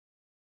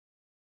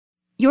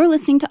You're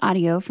listening to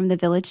audio from the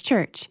Village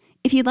Church.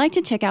 If you'd like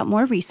to check out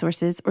more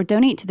resources or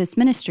donate to this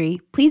ministry,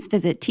 please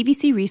visit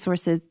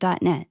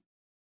tvcresources.net.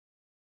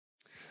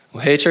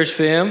 Well, hey, church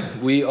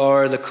fam. We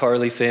are the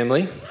Carly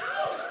family.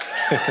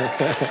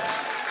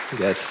 You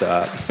guys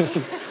stop.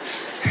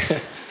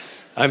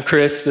 I'm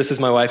Chris. This is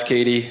my wife,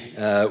 Katie.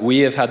 We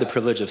have had the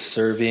privilege of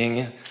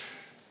serving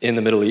in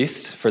the Middle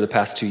East for the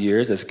past 2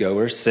 years as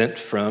goers sent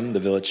from the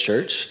Village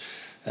Church.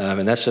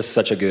 And that's just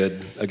such a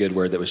good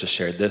word that was just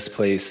shared. This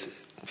place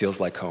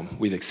feels like home.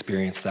 We've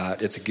experienced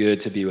that. It's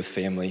good to be with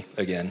family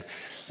again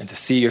and to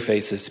see your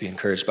faces, to be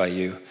encouraged by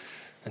you.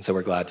 And so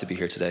we're glad to be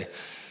here today.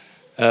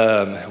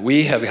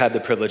 We have had the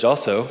privilege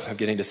also of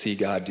getting to see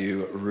God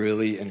do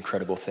really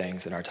incredible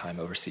things in our time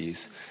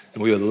overseas.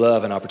 And we would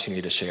love an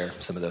opportunity to share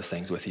some of those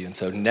things with you. And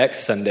so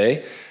next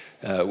Sunday,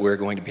 we're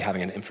going to be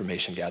having an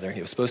information gathering.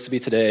 It was supposed to be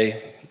today.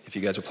 If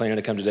you guys were planning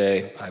to come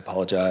today, I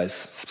apologize.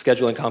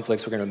 Scheduling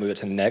conflicts, we're going to move it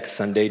to next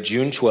Sunday,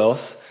 June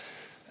 12th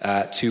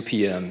at 2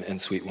 p.m. in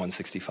Suite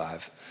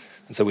 165.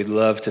 And so we'd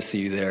love to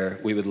see you there.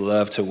 We would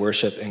love to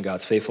worship in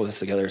God's faithfulness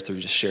together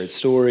through just shared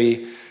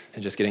story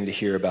and just getting to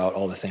hear about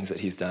all the things that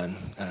he's done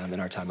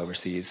in our time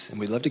overseas. And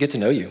we'd love to get to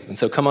know you. And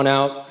so come on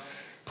out,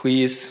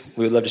 please.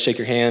 We would love to shake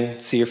your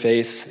hand, see your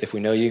face. If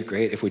we know you,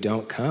 great. If we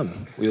don't,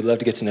 come. We would love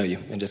to get to know you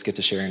and just get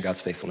to share in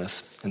God's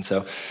faithfulness. And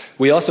so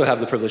we also have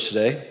the privilege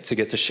today to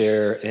get to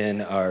share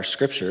in our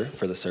scripture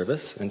for the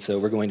service. And so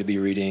we're going to be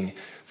reading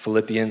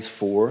Philippians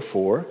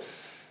 4:4.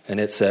 And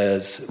it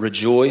says,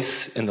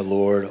 "Rejoice in the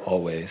Lord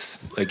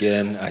always."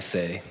 Again, I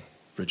say,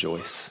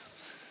 rejoice.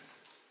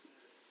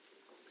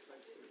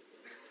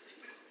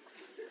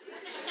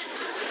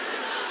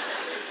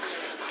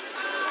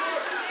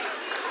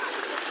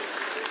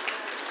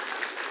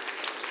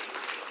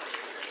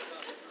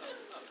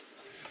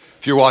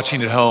 If you're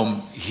watching at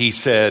home, he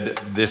said,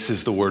 "This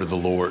is the word of the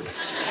Lord."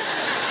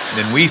 And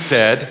then we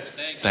said,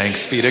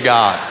 "Thanks be to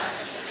God."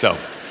 So,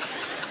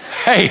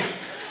 hey,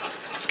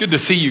 it's good to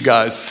see you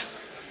guys.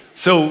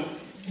 So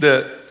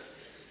the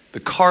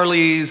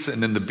Carleys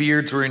and then the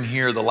Beards were in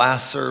here the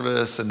last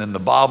service, and then the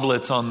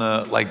Boblets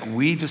on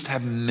we just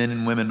have men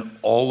and women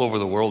all over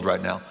the world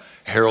right now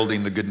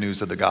heralding the good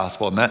news of the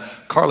gospel. And that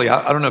Carly,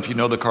 I don't know if you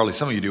know the Carly,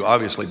 some of you do,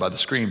 obviously, by the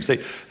screams. They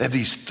have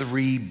these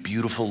 3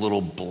 beautiful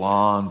little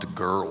blonde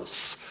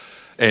girls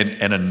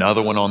and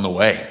another one on the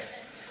way.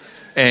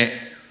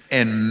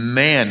 And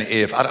man,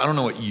 if I don't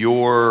know what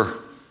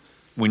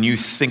when you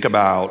think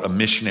about a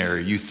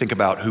missionary, you think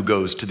about who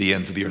goes to the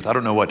ends of the earth. I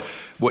don't know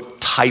what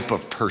type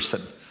of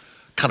person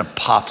kind of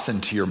pops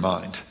into your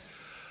mind.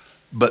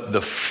 But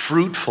the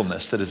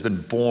fruitfulness that has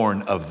been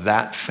born of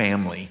that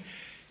family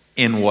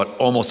in what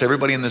almost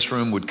everybody in this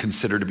room would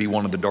consider to be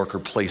one of the darker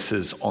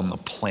places on the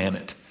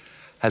planet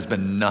has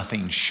been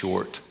nothing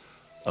short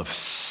of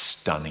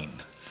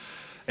stunning.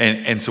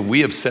 And so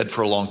we have said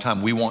for a long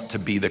time, we want to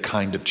be the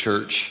kind of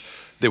church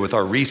that with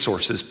our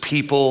resources,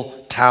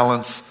 people,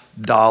 talents,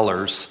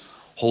 dollars,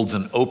 holds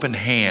an open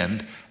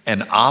hand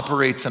and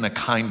operates in a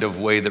kind of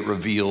way that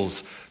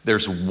reveals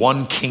there's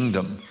one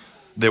kingdom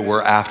that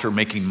we're after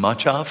making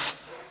much of,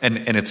 and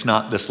it's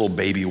not this little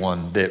baby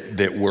one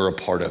that we're a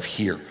part of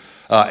here.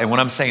 And when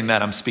I'm saying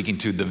that, I'm speaking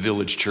to the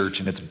Village Church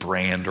and its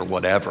brand or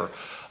whatever,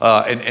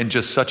 and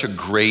just such a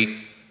great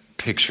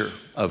picture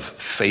of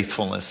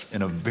faithfulness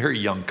in a very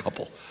young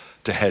couple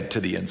to head to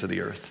the ends of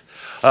the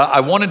earth.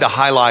 I wanted to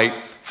highlight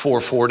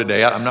 4:4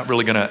 today. I'm not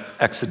really going to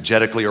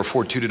exegetically, or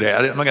 4:2 today.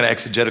 I'm not going to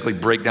exegetically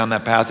break down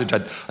that passage. I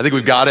think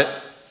we've got it.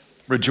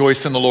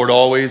 Rejoice in the Lord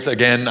always.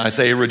 Again, I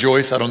say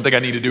rejoice. I don't think I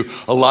need to do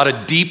a lot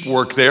of deep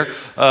work there,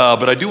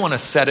 but I do want to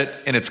set it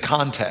in its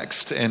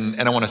context,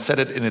 and I want to set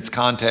it in its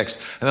context,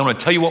 and I want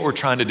to tell you what we're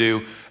trying to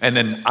do, and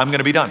then I'm going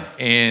to be done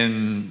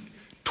in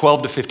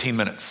 12 to 15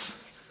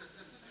 minutes.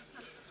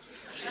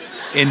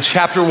 In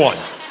chapter 1,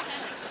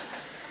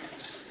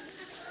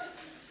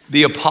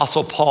 the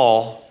Apostle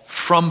Paul,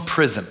 from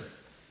prison,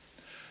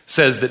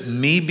 says that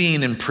me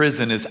being in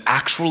prison is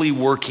actually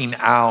working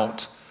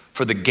out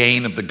for the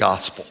gain of the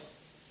gospel.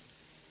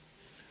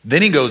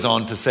 Then he goes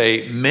on to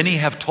say, many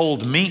have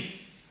told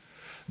me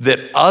that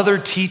other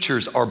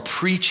teachers are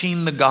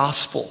preaching the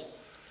gospel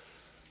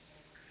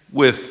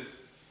with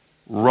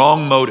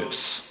wrong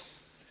motives,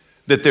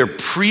 that they're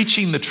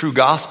preaching the true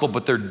gospel,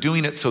 but they're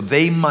doing it so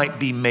they might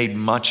be made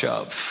much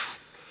of.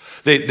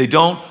 They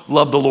don't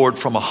love the Lord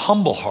from a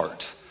humble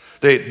heart.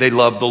 They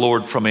love the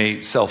Lord from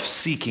a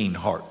self-seeking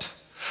heart.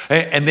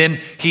 And then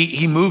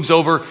he moves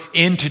over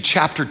into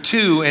chapter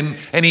 2,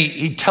 and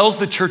he tells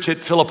the church at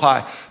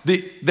Philippi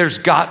that there's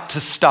got to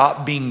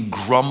stop being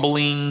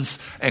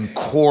grumblings and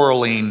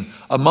quarreling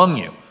among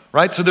you,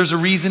 right? So there's a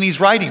reason he's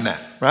writing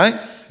that, right?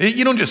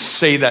 You don't just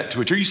say that to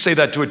a church. You say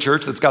that to a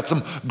church that's got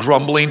some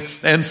grumbling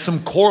and some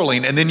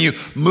quarreling. And then you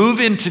move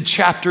into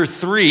chapter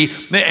 3,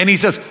 and he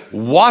says,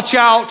 watch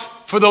out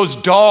for those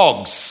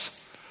dogs,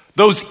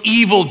 those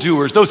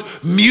evildoers, those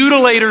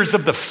mutilators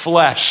of the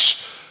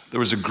flesh. There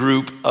was a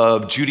group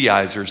of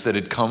Judaizers that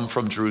had come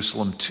from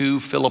Jerusalem to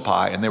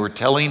Philippi, and they were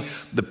telling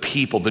the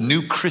people, the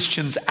new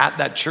Christians at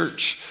that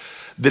church,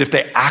 that if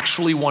they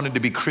actually wanted to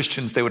be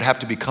Christians, they would have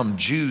to become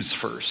Jews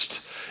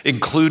first,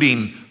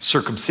 including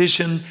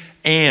circumcision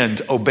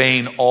and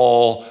obeying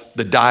all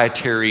the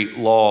dietary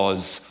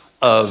laws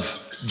of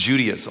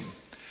Judaism.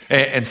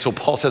 And so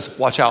Paul says,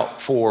 watch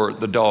out for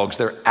the dogs.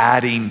 They're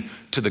adding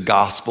to the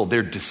gospel.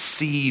 They're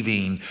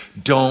deceiving.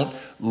 Don't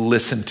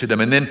listen to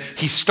them. And then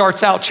he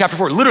starts out chapter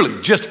 4,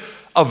 literally just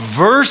a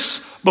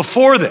verse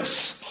before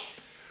this,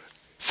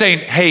 saying,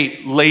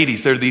 hey,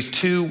 ladies, there are these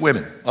two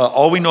women.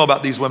 All we know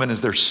about these women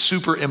is they're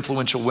super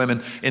influential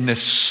women in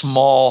this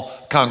small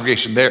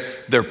congregation.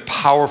 They're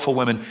powerful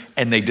women,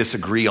 and they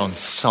disagree on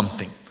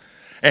something.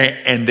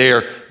 And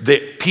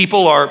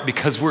people are,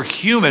 because we're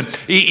human,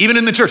 even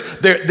in the church,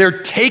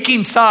 they're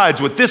taking sides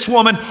with this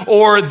woman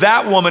or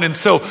that woman. And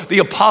so the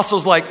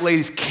apostle's like,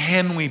 ladies,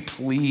 can we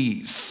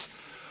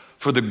please,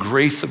 for the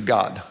grace of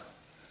God,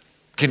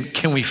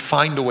 can we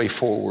find a way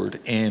forward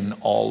in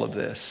all of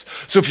this?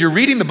 So if you're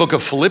reading the book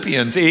of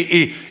Philippians,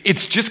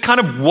 it's just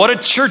kind of what a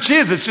church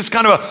is. It's just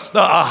kind of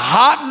a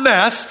hot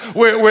mess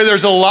where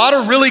there's a lot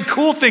of really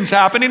cool things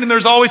happening, and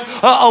there's always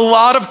a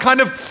lot of kind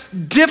of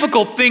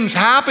difficult things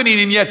happening.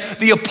 And yet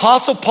the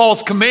Apostle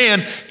Paul's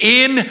command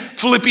in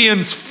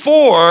Philippians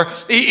 4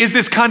 is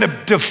this kind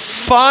of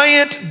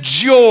defiant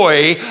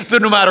joy that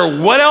no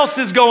matter what else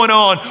is going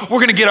on, we're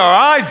going to get our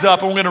eyes up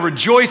and we're going to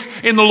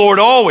rejoice in the Lord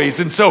always.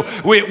 And so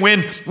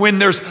when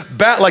there's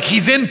like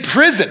he's in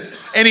prison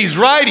and he's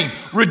writing,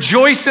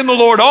 rejoice in the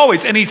Lord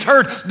always. And he's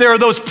heard there are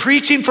those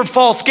preaching for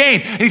false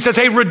gain. And he says,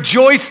 hey,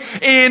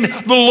 rejoice in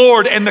the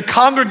Lord. And the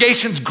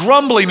congregation's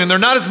grumbling and they're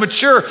not as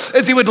mature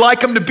as he would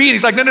like them to be. And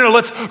he's like, no,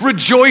 let's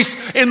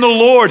rejoice in the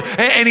Lord.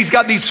 And he's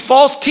got these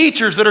false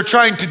teachers that are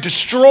trying to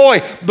destroy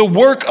the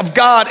work of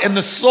God and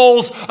the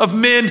souls of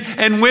men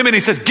and women. He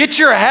says, get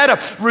your head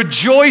up,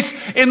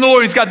 rejoice in the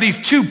Lord. He's got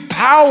these two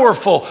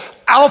powerful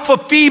alpha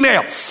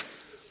females,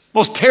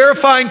 most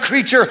terrifying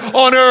creature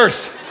on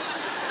earth.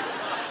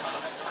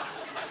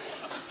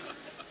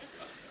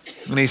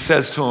 And he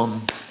says to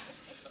them,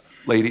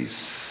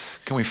 ladies,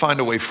 can we find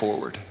a way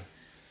forward?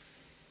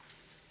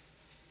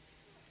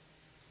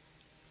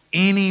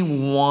 Any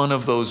one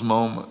of those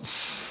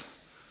moments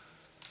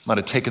might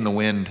have taken the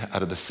wind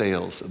out of the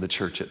sails of the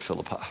church at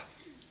Philippi.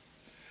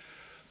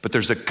 But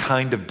there's a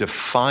kind of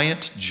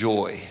defiant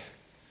joy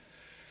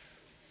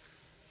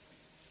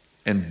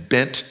and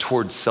bent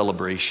towards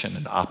celebration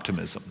and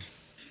optimism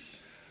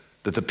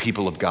that the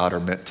people of God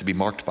are meant to be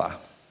marked by.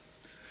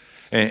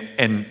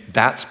 And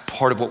that's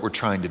part of what we're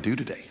trying to do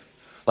today.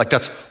 Like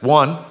that's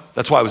why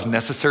it was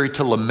necessary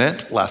to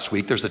lament last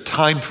week. There's a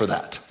time for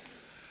that.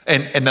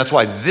 And that's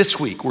why this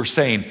week we're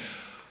saying,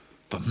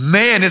 but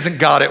man, isn't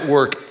God at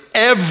work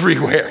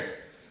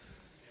everywhere?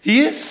 He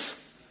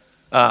is.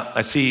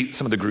 I see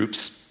some of the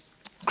group's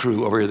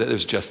crew over here.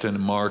 There's Justin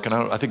and Mark, and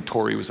I think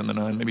Tori was in the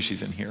 9. Maybe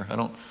she's in here. I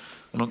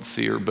don't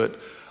see her, but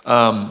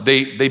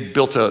they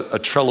built a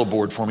Trello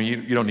board for me.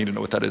 You don't need to know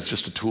what that is,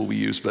 just a tool we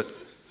use. But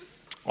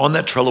on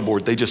that Trello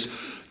board, they just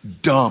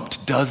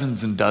dumped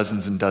dozens and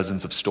dozens and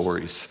dozens of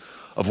stories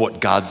of what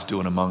God's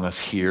doing among us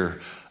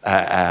here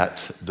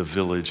at the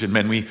Village. And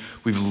man,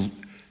 we've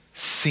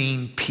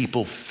seen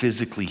people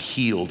physically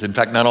healed. In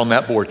fact, not on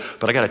that board,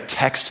 but I got a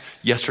text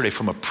yesterday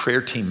from a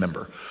prayer team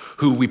member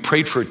who we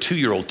prayed for a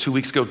 2-year-old. 2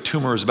 weeks ago,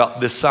 tumor is about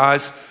this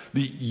size.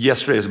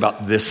 Yesterday is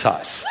about this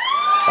size.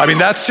 I mean,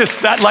 that's just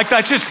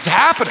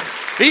happening.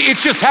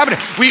 It's just happening.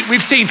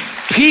 We've seen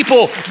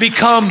people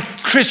become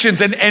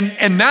Christians, and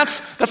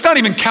that's not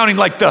even counting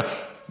like the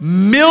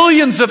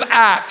millions of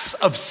acts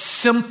of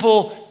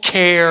simple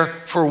care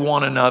for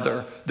one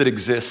another that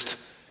exist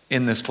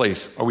in this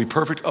place. Are we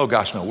perfect? Oh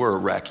gosh, no, we're a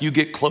wreck. You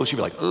get close, you'll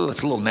be like, oh,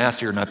 it's a little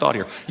nastier than I thought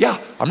here.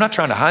 Yeah, I'm not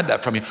trying to hide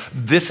that from you.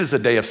 This is a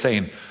day of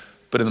saying,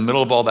 but in the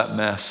middle of all that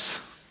mess,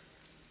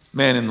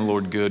 man, in the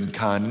Lord good and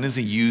kind, and is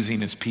he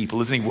using his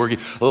people? Isn't he working?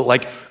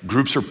 Like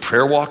groups are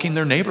prayer walking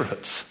their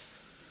neighborhoods.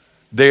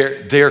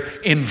 They're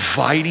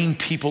inviting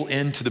people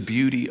into the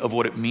beauty of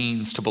what it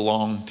means to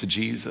belong to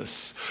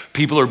Jesus.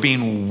 People are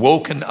being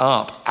woken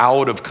up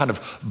out of kind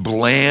of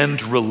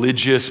bland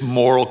religious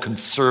moral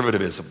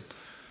conservatism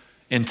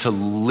into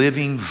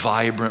living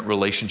vibrant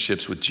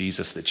relationships with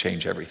Jesus that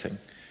change everything.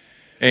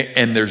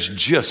 And there's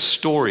just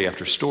story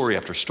after story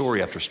after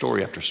story after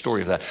story after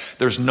story of that.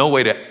 There's no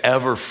way to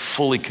ever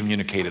fully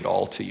communicate it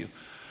all to you.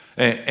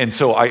 And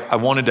so I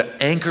wanted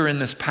to anchor in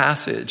this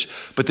passage,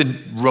 but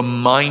then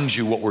remind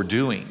you what we're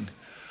doing.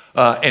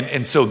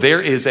 And so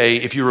there is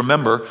if you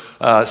remember,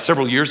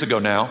 several years ago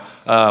now,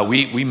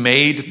 we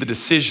made the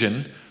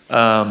decision,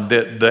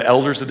 the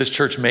elders of this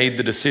church made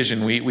the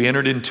decision. We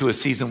entered into a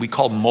season we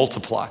called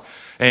Multiply.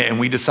 And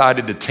we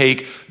decided to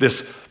take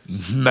this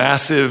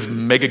massive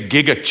mega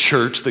giga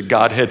church that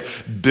God had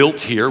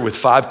built here with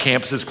 5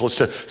 campuses, close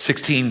to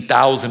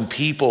 16,000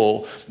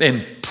 people,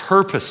 and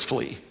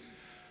purposefully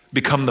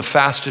become the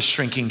fastest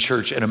shrinking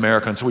church in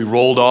America. And so we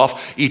rolled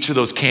off each of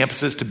those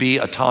campuses to be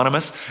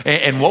autonomous.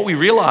 And what we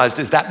realized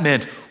is that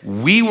meant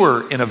we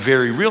were, in a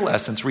very real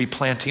essence,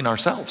 replanting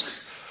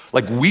ourselves.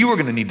 Like we were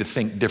going to need to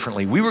think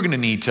differently. We were going to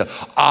need to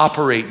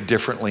operate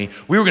differently.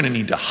 We were going to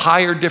need to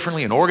hire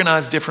differently and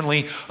organize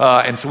differently.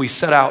 And so we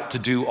set out to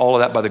do all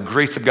of that by the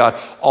grace of God.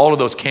 All of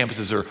those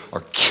campuses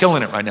are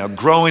killing it right now,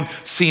 growing,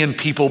 seeing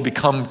people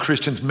become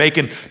Christians,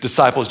 making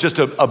disciples, just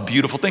a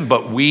beautiful thing.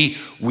 But we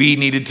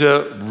needed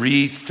to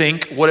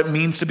rethink what it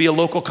means to be a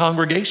local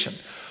congregation.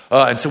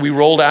 And so we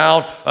rolled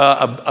out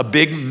a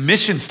big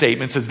mission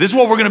statement. It says, this is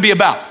what we're going to be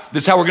about.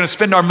 This is how we're going to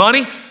spend our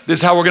money. This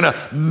is how we're going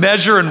to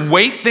measure and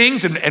weight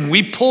things. And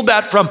we pulled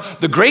that from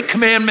the Great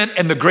Commandment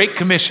and the Great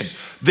Commission.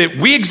 That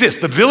we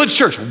exist, the Village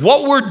Church,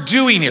 what we're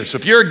doing here. So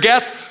if you're a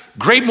guest,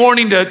 great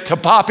morning to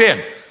pop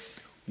in.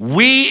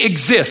 We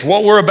exist.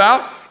 What we're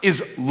about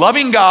is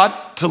loving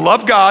God, to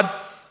love God,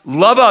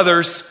 love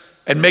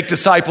others, and make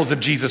disciples of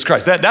Jesus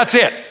Christ. That's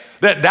it.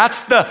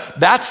 That's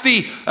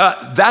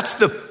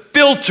the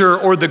filter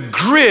or the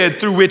grid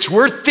through which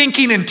we're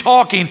thinking and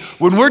talking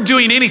when we're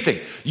doing anything.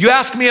 You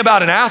ask me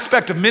about an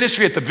aspect of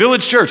ministry at the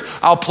Village Church,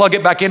 I'll plug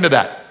it back into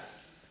that.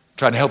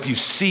 Trying to help you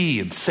see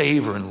and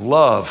savor and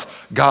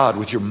love God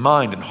with your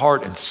mind and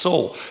heart and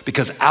soul,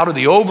 because out of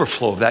the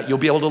overflow of that, you'll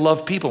be able to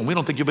love people. And we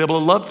don't think you'll be able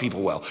to love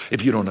people well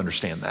if you don't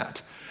understand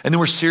that. And then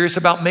we're serious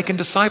about making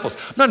disciples.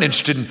 I'm not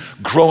interested in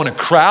growing a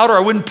crowd, or I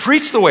wouldn't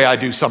preach the way I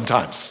do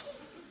sometimes.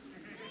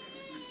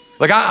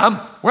 Like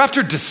we're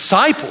after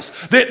disciples.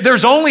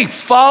 There's only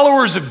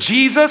followers of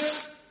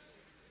Jesus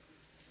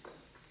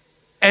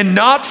and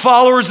not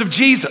followers of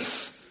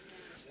Jesus.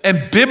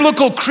 And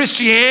biblical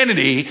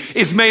Christianity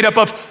is made up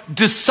of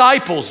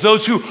disciples,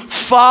 those who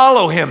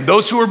follow him,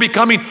 those who are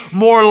becoming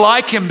more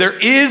like him. There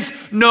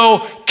is no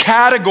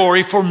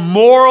category for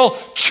moral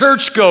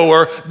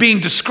churchgoer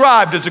being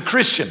described as a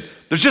Christian.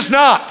 There's just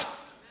not.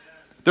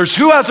 There's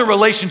who has a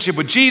relationship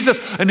with Jesus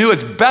and who,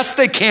 as best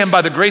they can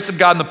by the grace of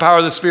God and the power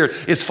of the Spirit,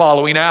 is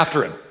following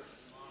after him.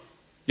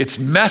 It's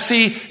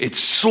messy, it's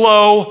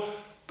slow,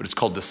 but it's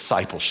called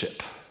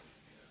discipleship.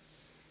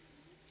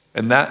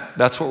 And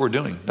that's what we're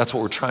doing. That's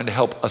what we're trying to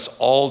help us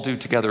all do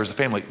together as a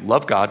family.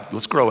 Love God,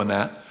 let's grow in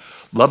that.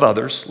 Love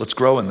others, let's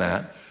grow in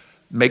that.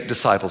 Make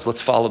disciples, let's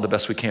follow the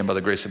best we can by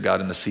the grace of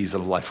God in the season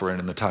of life we're in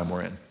and the time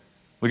we're in.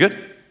 We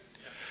good?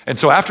 And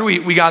so after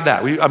we got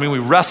that, we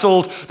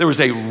wrestled. There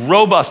was a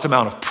robust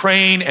amount of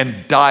praying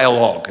and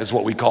dialogue, is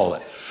what we call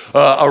it,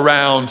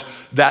 around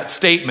that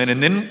statement.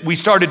 And then we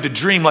started to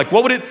dream, like,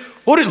 what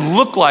would it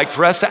look like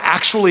for us to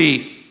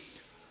actually,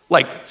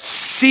 like,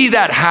 see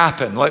that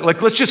happen?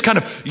 Like let's just kind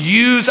of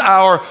use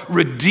our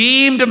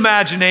redeemed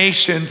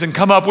imaginations and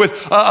come up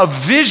with a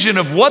vision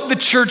of what the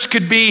church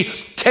could be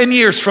 10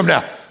 years from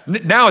now.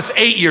 Now it's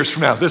 8 years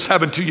from now. This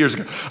happened 2 years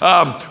ago.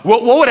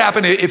 What would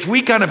happen if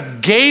we kind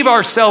of gave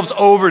ourselves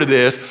over to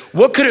this?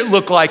 What could it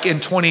look like in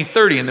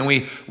 2030? And then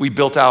we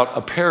built out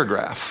a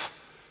paragraph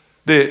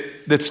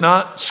that's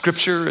not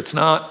scripture. It's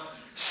not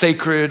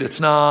sacred.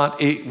 It's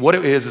not. What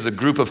it is a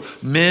group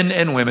of men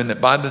and women that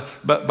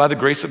by the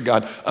grace of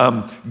God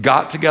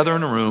got together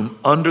in a room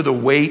under the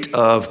weight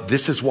of,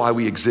 this is why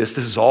we exist.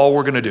 This is all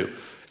we're going to do.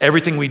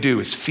 Everything we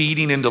do is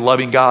feeding into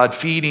loving God,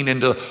 feeding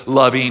into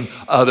loving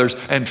others,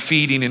 and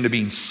feeding into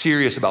being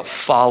serious about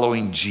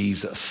following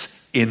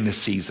Jesus in this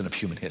season of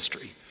human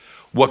history.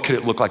 What could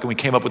it look like? And we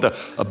came up with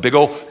a big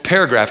old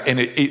paragraph, and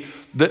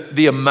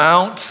the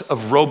amount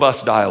of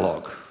robust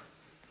dialogue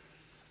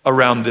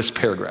around this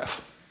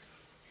paragraph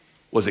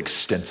was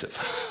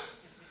extensive.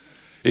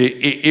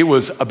 It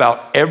was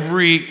about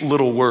every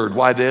little word.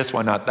 Why this?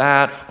 Why not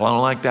that? Well, I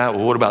don't like that.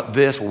 Well, what about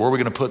this? Well, where are we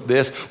going to put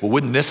this? Well,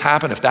 wouldn't this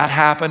happen if that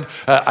happened?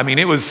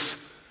 It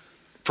was,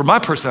 for my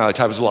personality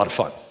type, it was a lot of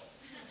fun.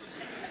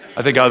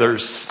 I think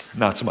others,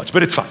 not so much,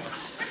 but it's fun.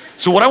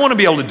 So what I want to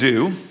be able to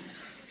do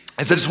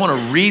is I just want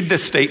to read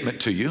this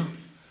statement to you,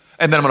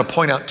 and then I'm going to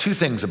point out two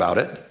things about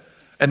it,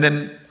 and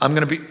then I'm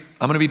going to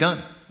be done,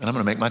 and I'm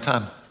going to make my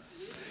time.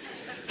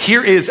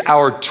 Here is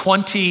our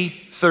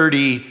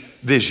 2030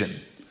 vision.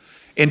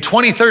 In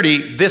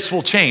 2030, this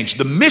will change.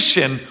 The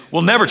mission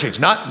will never change.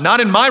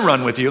 Not in my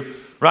run with you,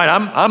 right?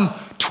 I'm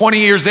 20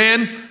 years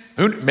in,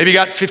 maybe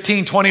got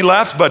 15, 20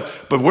 left,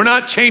 but we're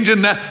not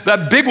changing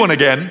that big one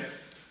again.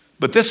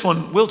 But this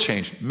one will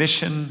change.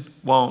 Mission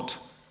won't,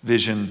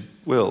 vision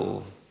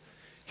will.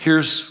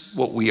 Here's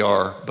what we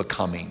are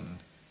becoming.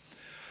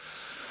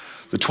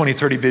 The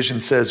 2030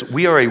 vision says,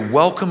 we are a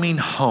welcoming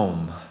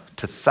home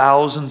to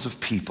thousands of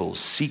people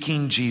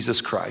seeking Jesus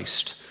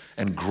Christ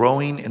and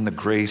growing in the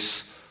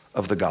grace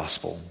of the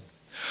gospel.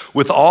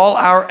 With all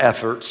our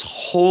efforts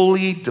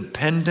wholly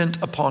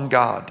dependent upon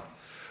God,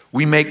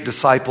 we make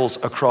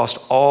disciples across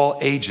all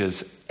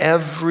ages.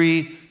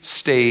 Every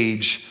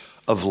stage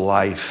of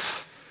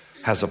life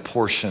has a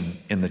portion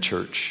in the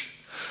church.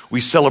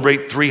 We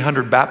celebrate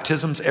 300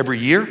 baptisms every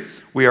year.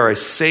 We are a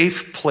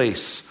safe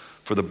place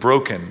for the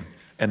broken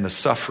and the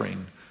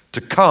suffering to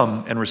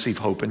come and receive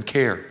hope and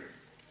care.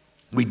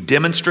 We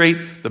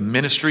demonstrate the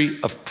ministry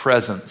of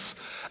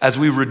presence as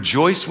we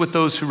rejoice with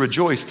those who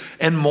rejoice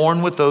and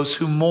mourn with those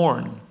who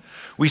mourn.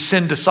 We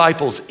send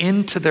disciples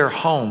into their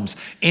homes,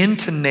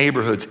 into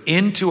neighborhoods,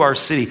 into our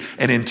city,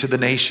 and into the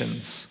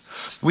nations.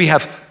 We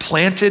have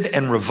planted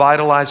and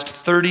revitalized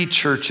 30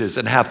 churches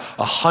and have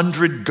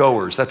 100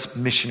 goers, that's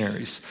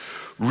missionaries,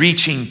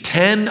 reaching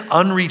 10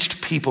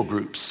 unreached people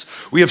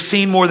groups. We have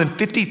seen more than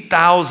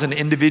 50,000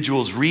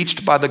 individuals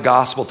reached by the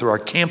gospel through our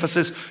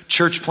campuses,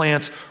 church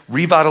plants,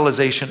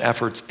 revitalization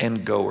efforts,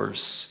 and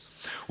goers.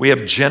 We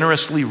have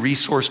generously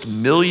resourced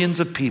millions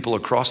of people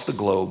across the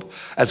globe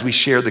as we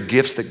share the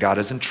gifts that God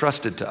has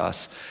entrusted to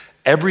us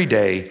every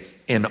day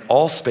in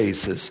all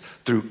spaces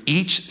through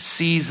each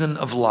season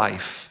of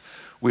life.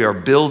 We are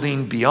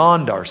building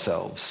beyond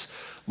ourselves,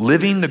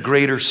 living the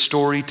greater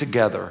story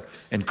together,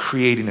 and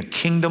creating a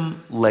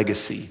kingdom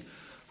legacy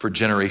for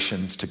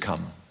generations to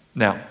come.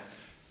 Now,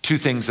 two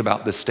things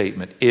about this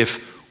statement.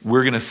 If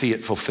we're going to see it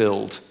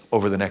fulfilled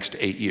over the next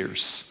 8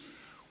 years,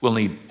 we'll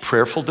need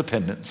prayerful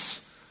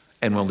dependence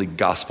and we'll need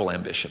gospel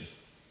ambition.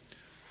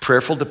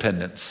 Prayerful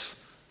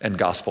dependence and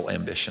gospel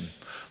ambition.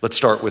 Let's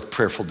start with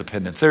prayerful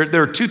dependence.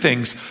 There are two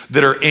things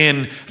that are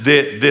in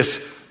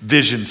this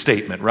vision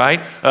statement,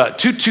 right?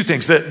 Two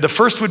things. The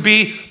first would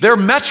be there are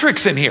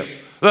metrics in here.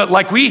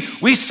 Like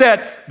we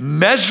set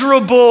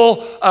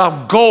measurable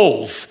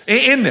goals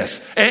in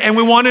this. And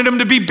we wanted them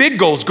to be big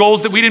goals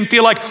that we didn't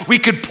feel like we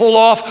could pull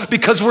off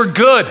because we're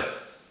good,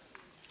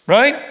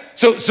 right?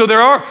 So there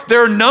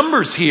are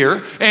numbers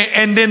here.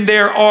 And then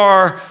there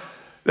are,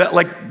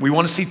 like we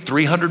want to see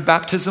 300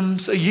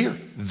 baptisms a year.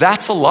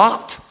 That's a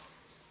lot.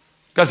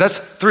 Guys, that's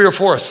 3 or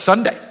 4 a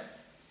Sunday.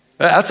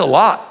 That's a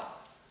lot.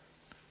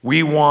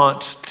 We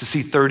want to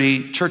see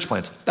 30 church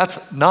plants.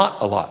 That's not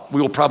a lot.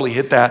 We will probably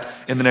hit that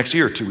in the next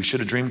year or two. We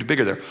should have dreamed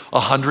bigger there.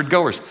 100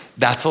 goers.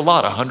 That's a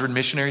lot. 100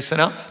 missionaries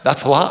sent out.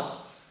 That's a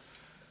lot.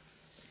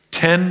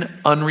 10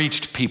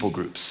 unreached people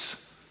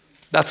groups.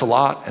 That's a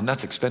lot, and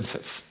that's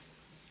expensive.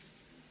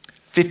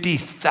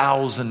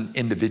 50,000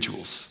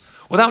 individuals.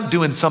 Without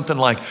doing something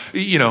like,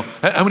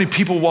 how many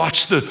people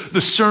watch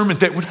the sermon?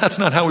 That's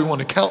not how we want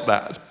to count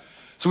that.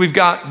 So we've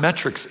got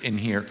metrics in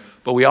here,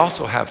 but we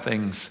also have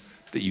things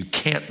that you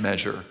can't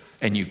measure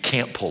and you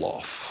can't pull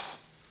off.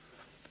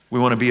 We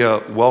want to be a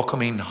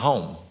welcoming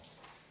home.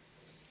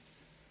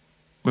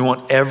 We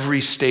want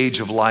every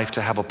stage of life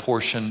to have a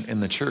portion in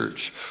the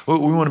church. We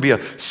want to be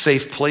a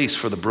safe place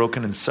for the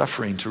broken and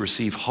suffering to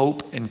receive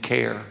hope and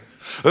care.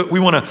 We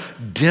want to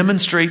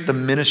demonstrate the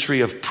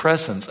ministry of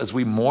presence as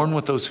we mourn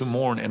with those who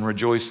mourn and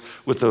rejoice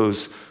with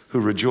those who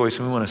rejoice.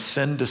 We want to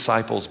send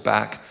disciples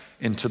back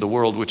into the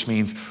world, which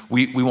means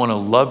we want to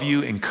love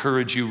you,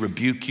 encourage you,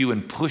 rebuke you,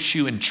 and push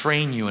you and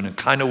train you in a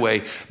kind of way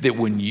that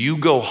when you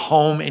go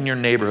home in your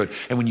neighborhood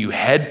and when you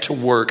head to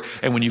work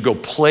and when you go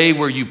play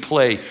where you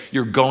play,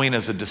 you're going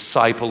as a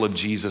disciple of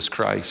Jesus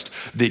Christ,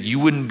 that you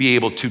wouldn't be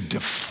able to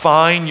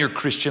define your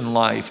Christian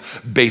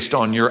life based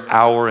on your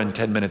hour and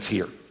 10 minutes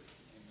here.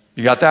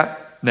 You got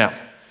that? Now,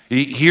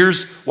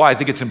 here's why I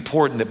think it's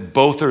important that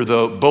both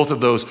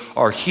of those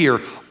are here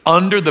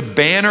under the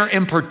banner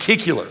in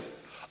particular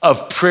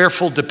of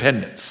prayerful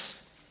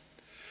dependence.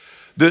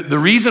 The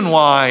reason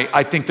why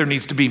I think there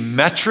needs to be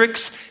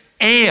metrics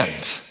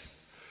and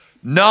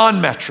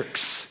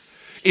non-metrics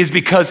is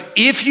because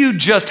if you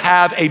just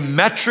have a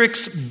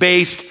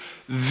metrics-based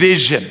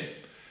vision,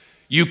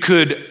 you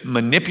could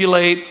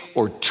manipulate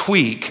or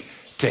tweak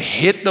to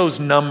hit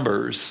those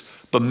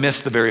numbers, but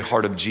miss the very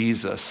heart of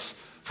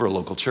Jesus for a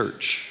local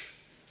church.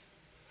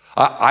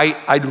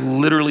 I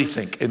literally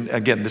think, and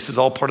again, this is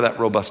all part of that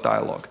robust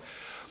dialogue,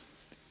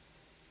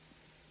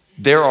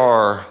 there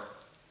are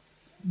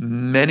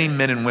many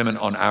men and women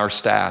on our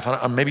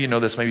staff, maybe you know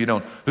this, maybe you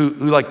don't, who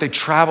like they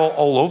travel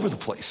all over the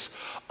place.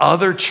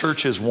 Other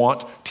churches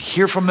want to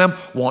hear from them,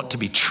 want to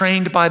be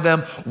trained by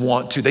them,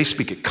 they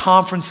speak at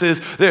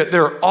conferences,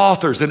 they're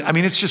authors, and I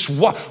mean, it's just,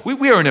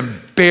 we are an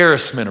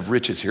embarrassment of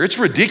riches here. It's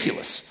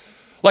ridiculous.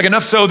 Like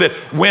enough so that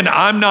when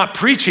I'm not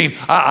preaching,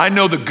 I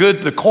know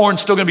the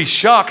corn's still gonna be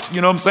shucked,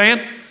 you know what I'm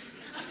saying?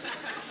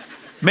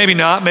 Maybe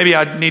not, maybe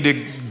I need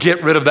to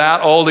get rid of that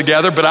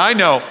altogether, but I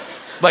know,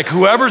 like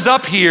whoever's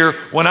up here,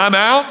 when I'm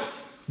out,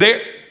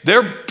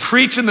 they're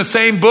preaching the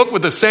same book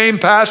with the same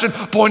passion,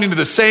 pointing to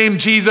the same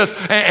Jesus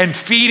and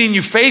feeding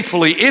you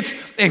faithfully.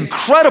 It's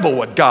incredible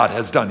what God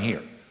has done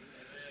here.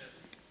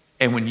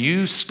 And when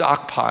you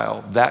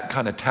stockpile that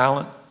kind of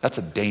talent, that's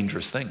a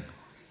dangerous thing.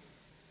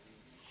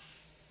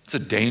 It's a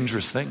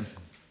dangerous thing.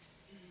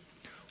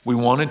 We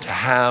wanted to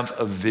have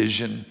a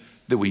vision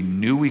that we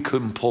knew we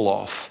couldn't pull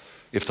off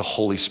if the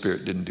Holy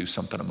Spirit didn't do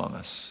something among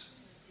us.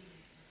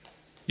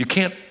 You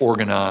can't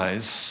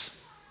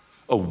organize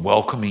a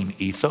welcoming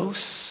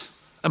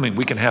ethos. I mean,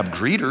 we can have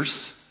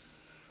greeters,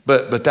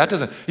 but that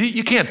doesn't,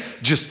 you can't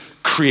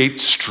just create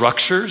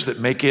structures that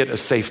make it a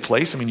safe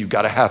place. I mean, you've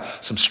got to have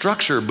some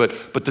structure,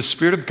 but the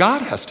Spirit of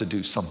God has to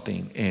do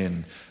something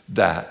in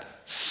that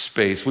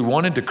space. We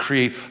wanted to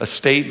create a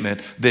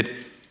statement that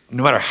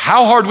no matter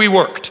how hard we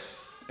worked,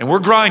 and we're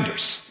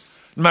grinders,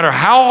 no matter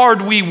how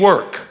hard we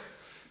work,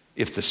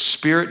 if the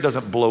Spirit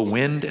doesn't blow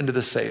wind into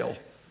the sail,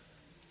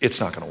 it's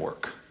not going to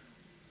work.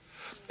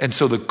 And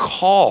so the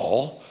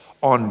call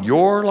on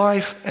your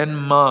life and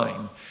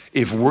mine,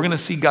 if we're going to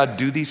see God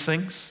do these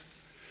things,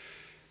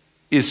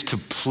 is to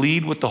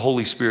plead with the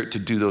Holy Spirit to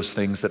do those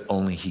things that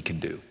only he can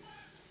do.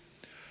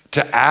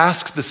 To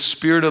ask the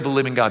Spirit of the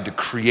living God to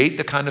create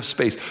the kind of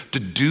space, to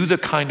do the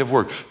kind of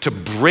work, to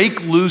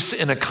break loose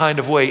in a kind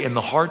of way in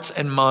the hearts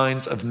and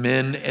minds of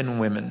men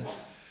and women,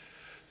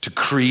 to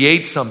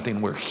create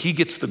something where he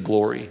gets the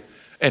glory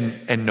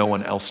and no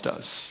one else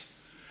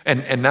does.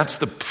 And that's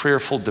the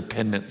prayerful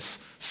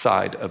dependence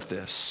side of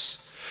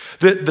this.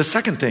 The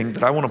second thing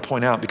that I want to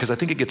point out, because I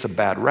think it gets a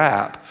bad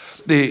rap,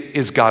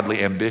 is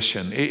godly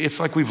ambition.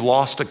 It's like we've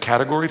lost a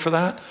category for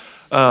that.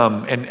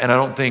 And I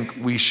don't think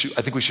we should.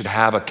 I think we should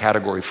have a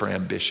category for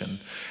ambition.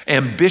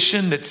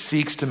 Ambition that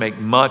seeks to make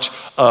much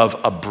of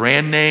a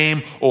brand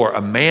name or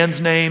a man's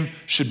name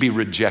should be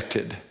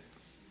rejected.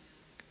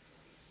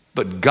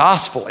 But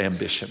gospel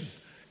ambition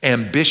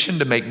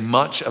to make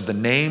much of the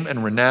name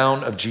and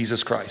renown of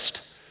Jesus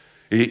Christ,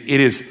 it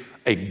is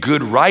a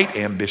good right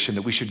ambition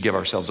that we should give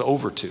ourselves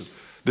over to.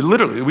 That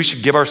literally we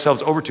should give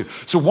ourselves over to.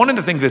 So one of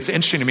the things that's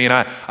interesting to me,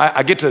 and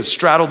I get to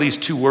straddle these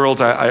two worlds.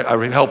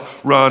 I help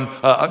run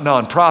a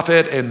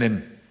nonprofit, and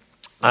then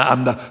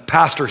I'm the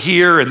pastor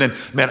here, and then,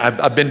 man,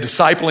 I've been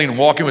discipling and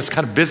walking with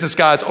kind of business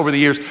guys over the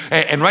years.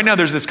 And right now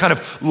there's this kind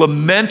of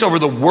lament over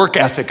the work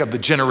ethic of the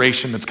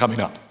generation that's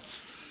coming up.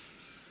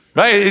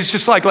 Right? It's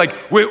just like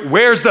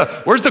where's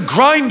the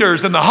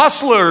grinders and the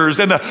hustlers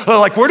and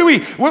where do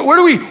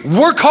we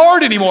work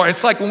hard anymore?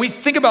 It's like when we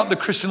think about the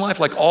Christian life,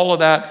 like all of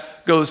that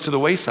goes to the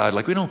wayside.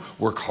 Like we don't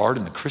work hard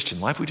in the Christian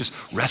life. We just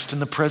rest in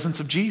the presence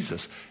of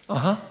Jesus.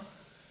 And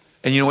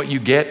you know what you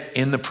get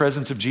in the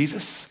presence of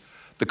Jesus?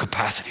 The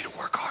capacity to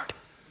work hard.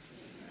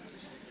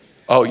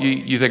 Oh,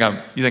 you think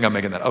I'm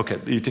making that? Okay,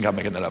 you think I'm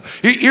making that up.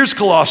 Here's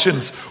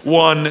Colossians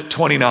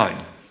 1:29.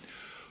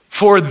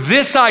 For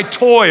this I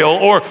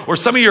toil, or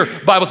some of your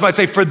Bibles might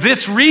say, for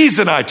this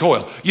reason I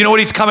toil. You know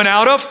what he's coming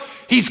out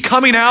of? He's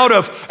coming out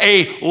of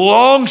a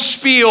long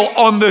spiel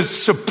on the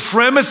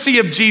supremacy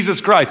of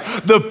Jesus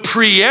Christ, the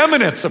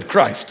preeminence of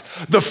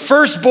Christ, the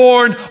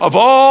firstborn of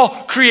all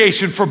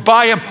creation. For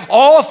by him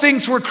all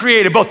things were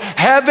created, both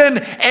heaven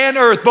and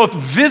earth, both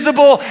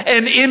visible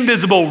and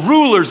invisible,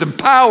 rulers and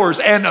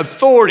powers and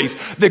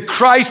authorities. That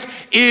Christ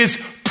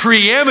is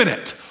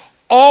preeminent,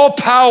 all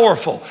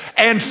powerful.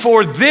 And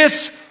for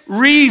this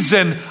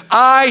reason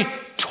I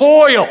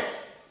toil.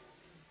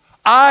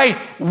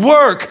 I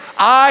work,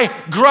 I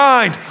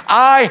grind,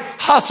 I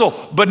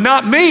hustle, but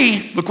not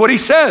me. Look what he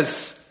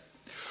says.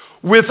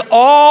 With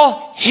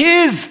all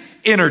his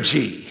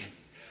energy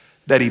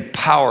that he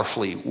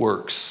powerfully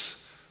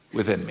works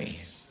within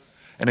me.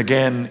 And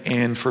again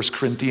in 1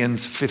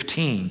 Corinthians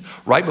 15,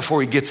 right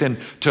before he gets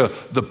into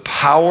the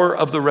power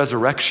of the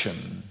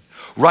resurrection,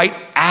 right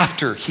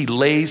after he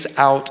lays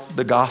out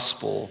the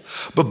gospel.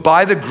 But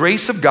by the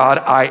grace of God,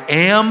 I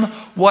am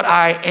what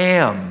I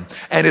am.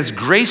 And his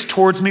grace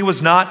towards me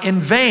was not in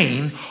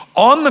vain.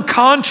 On the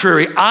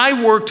contrary,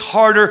 I worked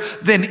harder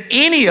than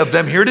any of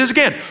them. Here it is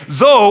again.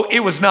 Though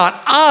it was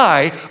not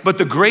I, but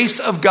the grace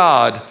of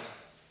God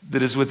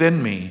that is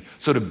within me.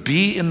 So to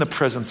be in the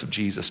presence of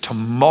Jesus, to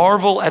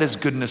marvel at his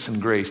goodness and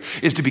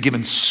grace, is to be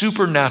given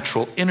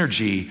supernatural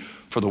energy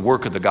for the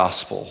work of the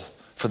gospel,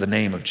 for the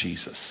name of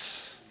Jesus.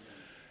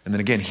 And then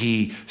again,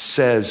 he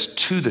says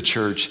to the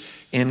church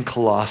in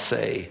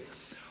Colossae,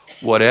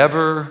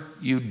 whatever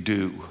you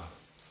do,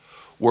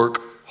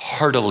 work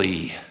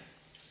heartily,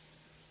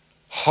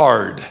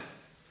 hard,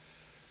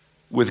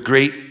 with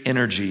great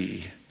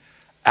energy,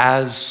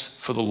 as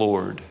for the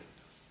Lord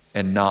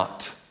and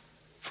not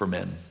for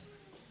men.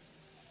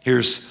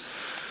 Here's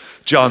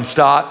John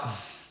Stott.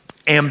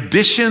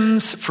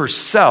 Ambitions for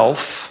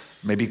self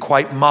may be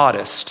quite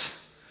modest.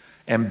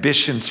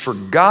 Ambitions for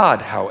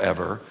God,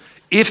 however,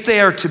 if they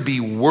are to be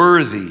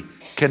worthy,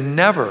 can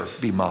never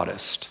be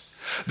modest.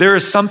 There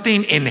is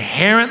something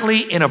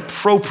inherently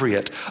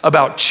inappropriate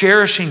about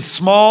cherishing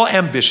small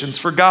ambitions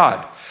for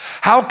God.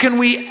 How can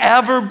we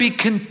ever be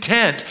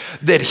content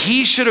that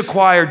he should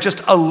acquire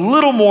just a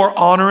little more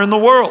honor in the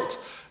world?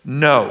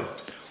 No.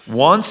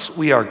 Once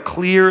we are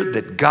clear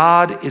that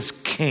God is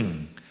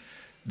king,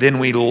 then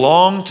we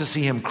long to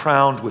see him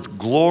crowned with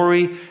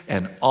glory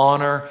and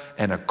honor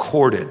and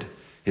accorded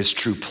his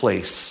true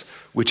place,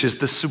 which is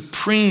the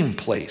supreme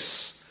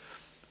place.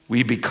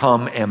 We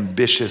become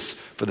ambitious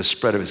for the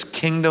spread of his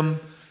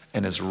kingdom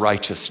and his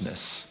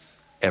righteousness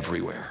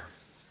everywhere.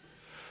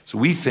 So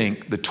we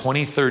think the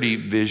 2030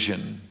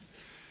 vision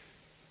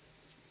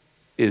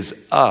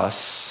is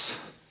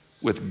us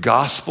with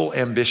gospel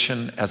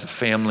ambition as a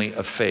family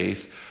of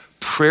faith,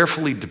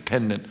 prayerfully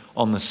dependent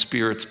on the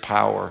Spirit's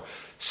power,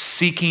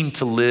 seeking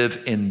to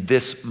live in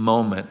this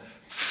moment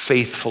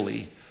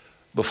faithfully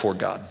before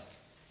God.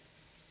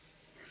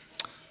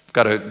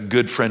 Got a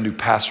good friend who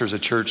pastors a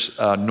church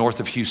north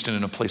of Houston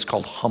in a place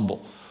called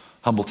Humble,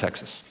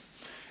 Texas.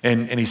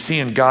 And he's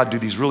seeing God do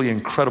these really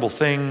incredible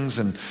things.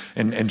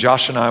 And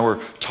Josh and I were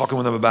talking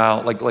with him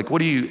about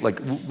what are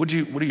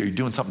you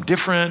doing something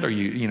different? Or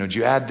did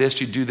you add this,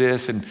 did you do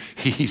this? And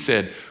he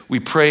said,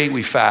 we pray,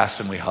 we fast,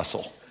 and we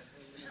hustle.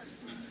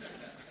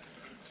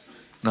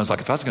 And I was like,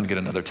 if I was gonna get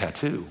another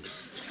tattoo.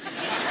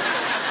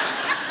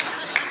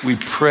 We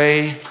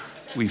pray,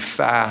 we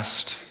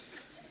fast,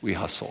 we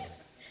hustle.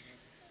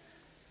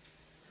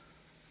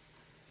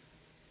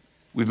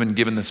 We've been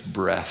given this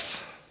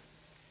breath,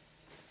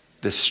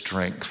 this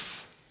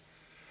strength,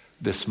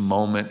 this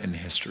moment in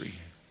history.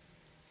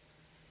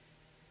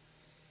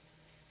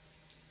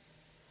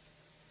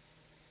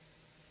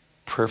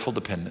 Prayerful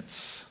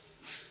dependence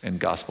and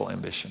gospel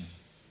ambition.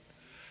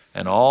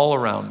 And all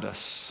around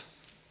us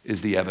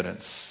is the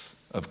evidence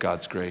of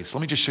God's grace.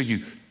 Let me just show you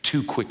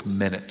 2 quick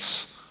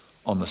minutes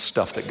on the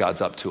stuff that God's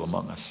up to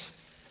among us.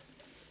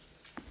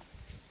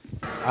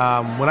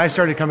 When I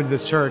started coming to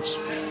this church,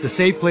 the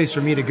safe place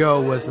for me to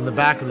go was in the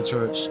back of the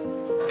church.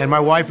 And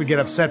my wife would get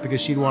upset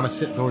because she'd want to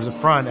sit towards the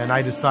front. And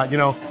I just thought,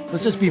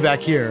 let's just be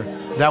back here.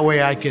 That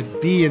way I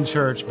could be in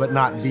church, but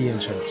not be in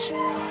church.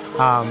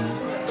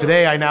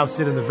 Today I now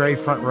sit in the very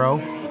front row.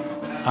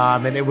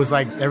 And it was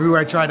like everywhere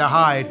I tried to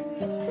hide,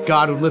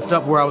 God would lift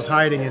up where I was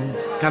hiding and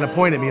kind of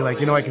point at me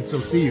like, I can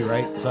still see you,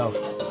 right? So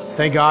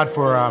thank God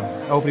for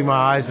opening my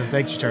eyes, and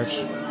thank you,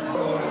 church.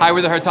 Hi,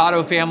 we're the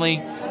Hurtado family.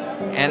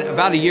 And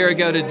about a year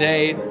ago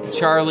today,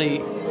 Charlie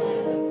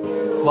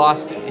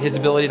lost his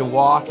ability to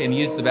walk and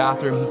use the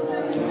bathroom.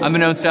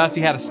 Unbeknownst to us,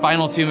 he had a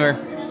spinal tumor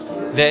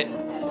that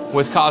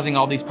was causing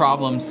all these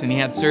problems, and he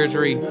had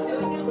surgery.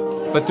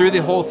 But through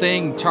the whole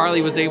thing,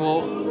 Charlie was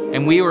able,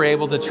 and we were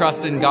able to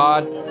trust in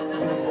God,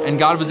 and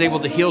God was able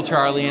to heal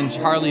Charlie, and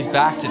Charlie's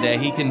back today.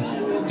 He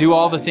can do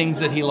all the things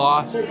that he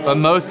lost, but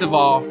most of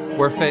all,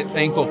 we're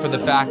thankful for the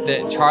fact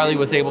that Charlie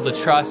was able to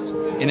trust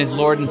in his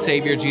Lord and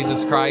Savior,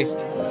 Jesus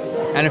Christ.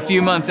 And a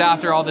few months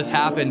after all this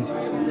happened,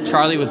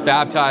 Charlie was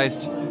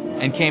baptized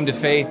and came to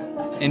faith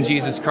in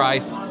Jesus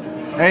Christ.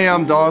 Hey,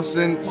 I'm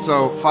Dawson.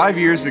 So 5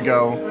 years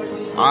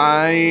ago,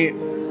 I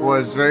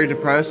was very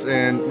depressed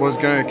and was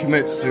going to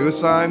commit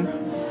suicide,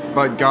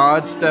 but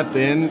God stepped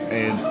in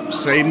and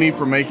saved me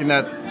from making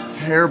that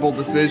terrible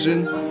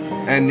decision.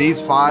 And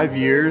these 5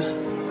 years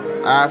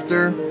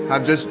after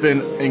have just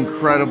been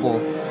incredible.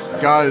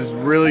 God has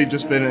really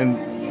just been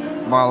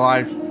in my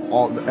life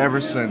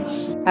ever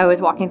since. I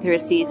was walking through a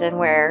season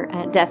where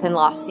death and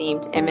loss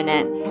seemed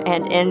imminent,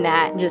 and in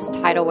that, just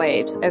tidal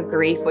waves of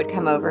grief would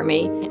come over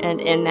me,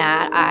 and in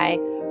that, I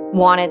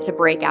wanted to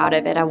break out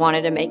of it. I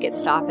wanted to make it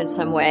stop in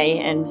some way,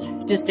 and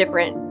just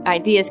different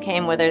ideas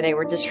came, whether they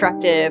were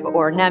destructive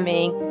or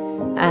numbing,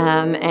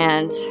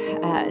 and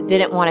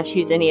didn't want to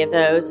choose any of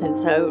those, and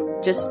so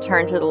just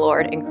turned to the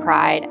Lord and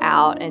cried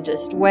out and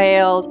just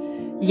wailed,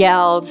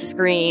 yelled,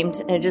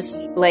 screamed, and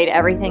just laid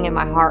everything in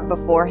my heart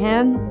before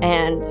him.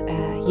 And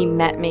he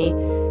met me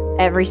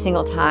every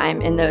single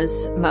time in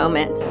those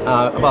moments.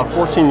 About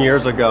 14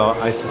 years ago,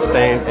 I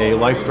sustained a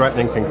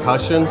life-threatening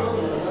concussion.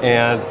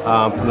 And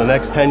for the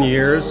next 10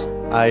 years,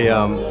 I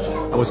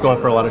was going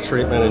for a lot of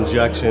treatment,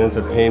 injections,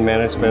 and pain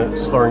management,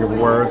 slurring of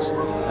words.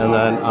 And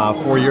then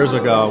 4 years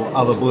ago,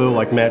 out of the blue,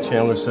 like Matt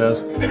Chandler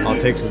says, all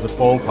it takes is a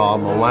phone call.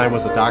 Mine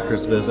was a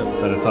doctor's visit,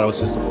 but I thought it was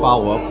just a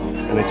follow-up.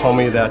 And they told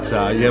me that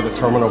you have a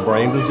terminal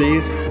brain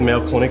disease. The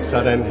Mayo Clinic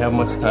said I didn't have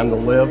much time to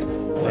live.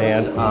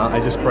 And I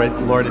just prayed,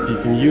 Lord, if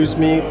you can use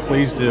me,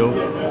 please do.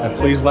 And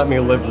please let me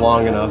live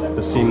long enough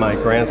to see my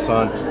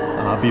grandson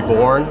be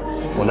born.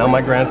 Well, now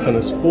my grandson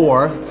is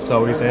 4,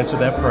 so he's answered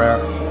that prayer,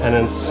 and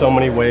in so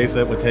many ways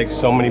that would take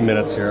so many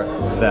minutes here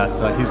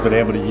that he's been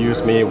able to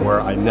use me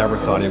where I never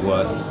thought he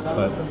would.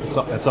 But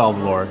it's all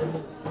the Lord.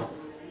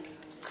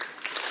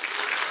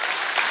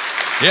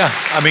 Yeah,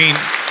 I mean,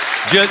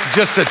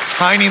 just a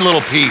tiny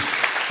little piece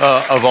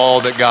of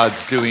all that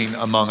God's doing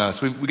among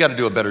us. We got to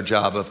do a better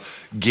job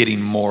of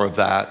getting more of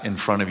that in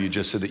front of you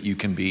just so that you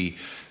can be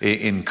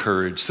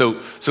encouraged.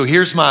 So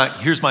here's my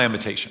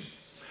invitation.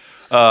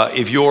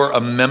 If you're a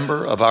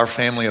member of our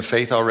family of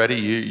faith already,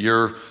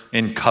 you're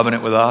in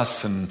covenant with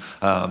us, and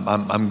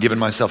I'm giving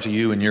myself to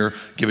you, and you're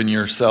giving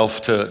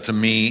yourself to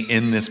me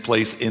in this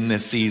place, in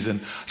this season.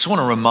 I just want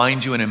to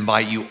remind you and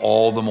invite you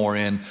all the more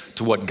in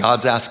to what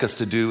God's asked us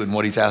to do and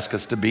what he's asked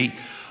us to be.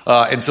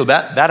 And so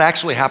that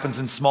actually happens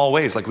in small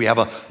ways. Like we have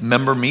a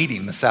member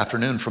meeting this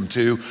afternoon from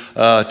 2 to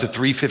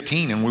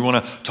 3:15, and we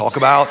want to talk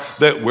about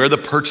where the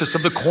purchase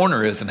of the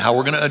corner is and how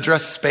we're going to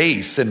address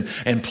space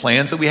and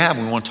plans that we have.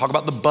 We want to talk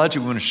about the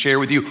budget. We want to share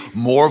with you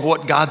more of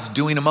what God's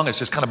doing among us,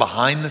 just kind of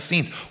behind the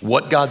scenes,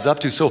 what God's up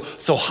to.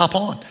 So hop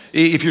on.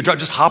 If you're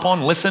just hop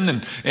on, listen,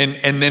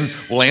 and then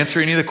we'll answer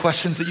any of the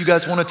questions that you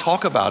guys want to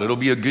talk about. It'll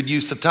be a good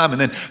use of time.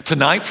 And then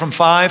tonight from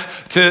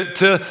 5 to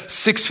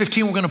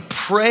 6:15, we're going to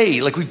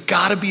pray. Like we've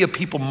got to be a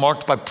people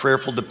marked by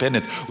prayerful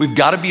dependence. We've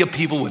got to be a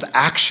people with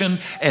action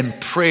and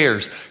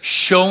prayers,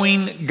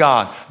 showing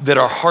God that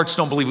our hearts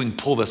don't believe we can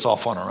pull this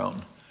off on our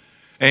own.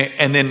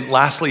 And then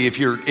lastly, if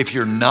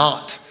you're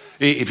not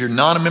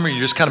a member, you're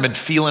just kind of been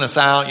feeling us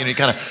out, you're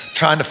kind of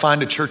trying to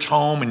find a church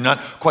home and not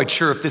quite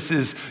sure if this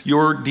is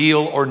your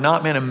deal or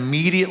not, man,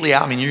 immediately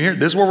out. I mean, you're here,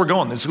 this is where we're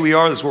going. This is who we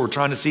are. This is what we're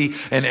trying to see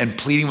and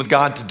pleading with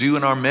God to do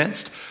in our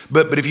midst.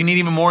 But if you need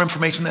even more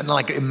information, then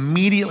like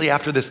immediately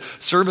after this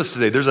service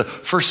today, there's a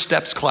First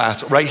Steps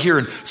class right here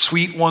in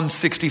Suite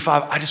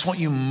 165. I just want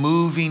you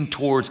moving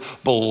towards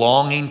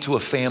belonging to a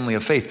family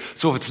of faith.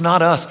 So if it's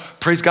not us,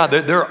 praise God,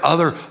 there are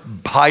other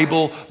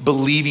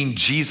Bible-believing,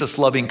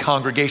 Jesus-loving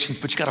congregations,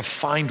 but you got to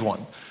find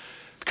one.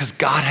 Because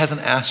God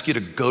hasn't asked you to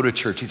go to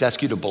church. He's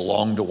asked you to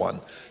belong to one.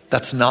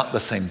 That's not the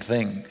same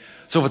thing.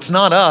 So if it's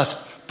not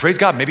us, praise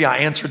God. Maybe I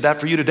answered that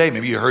for you today.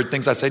 Maybe you heard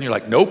things I said and you're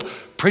like, nope,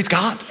 praise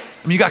God.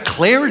 I mean, you got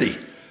clarity.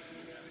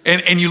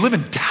 And you live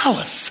in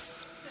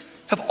Dallas.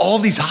 Have all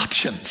these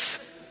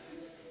options.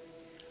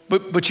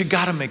 But you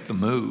got to make the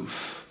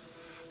move.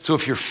 So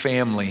if you're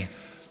family,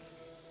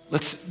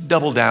 let's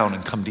double down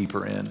and come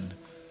deeper in.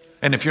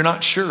 And if you're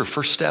not sure,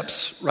 First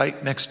Steps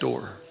right next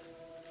door.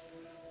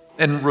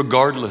 And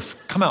regardless,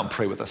 come out and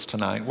pray with us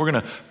tonight. We're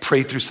going to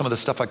pray through some of the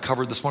stuff I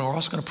covered this morning. We're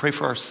also going to pray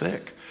for our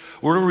sick.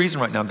 We're a reason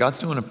right now. God's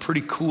doing a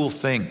pretty cool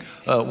thing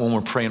when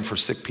we're praying for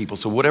sick people.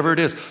 So whatever it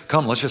is,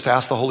 come, let's just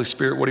ask the Holy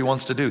Spirit what he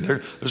wants to do.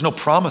 There's no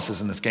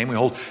promises in this game. We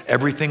hold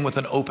everything with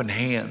an open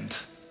hand.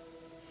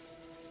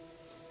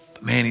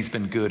 But man, he's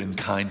been good and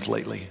kind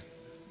lately.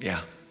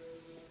 Yeah.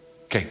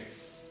 Okay.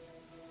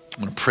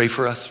 I'm going to pray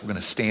for us. We're going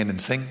to stand and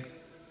sing.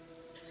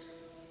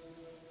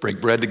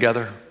 Break bread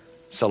together.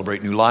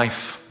 Celebrate new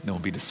life. And then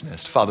we'll be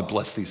dismissed. Father,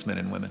 bless these men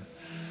and women.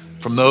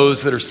 From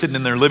those that are sitting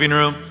in their living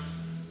room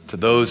to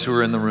those who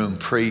are in the room,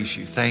 praise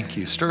you. Thank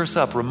you. Stir us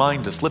up.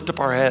 Remind us. Lift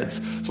up our heads.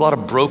 There's a lot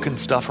of broken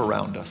stuff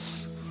around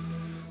us.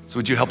 So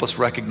would you help us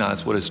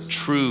recognize what is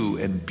true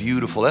and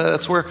beautiful?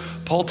 That's where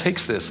Paul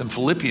takes this in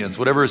Philippians.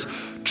 Whatever is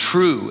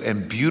true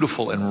and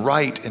beautiful and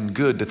right and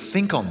good, to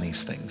think on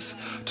these things,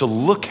 to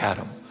look at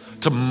them,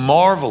 to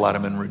marvel at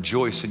them and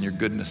rejoice in your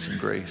goodness and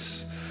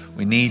grace.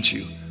 We need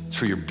you. It's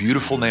for your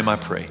beautiful name I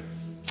pray.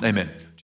 Amen.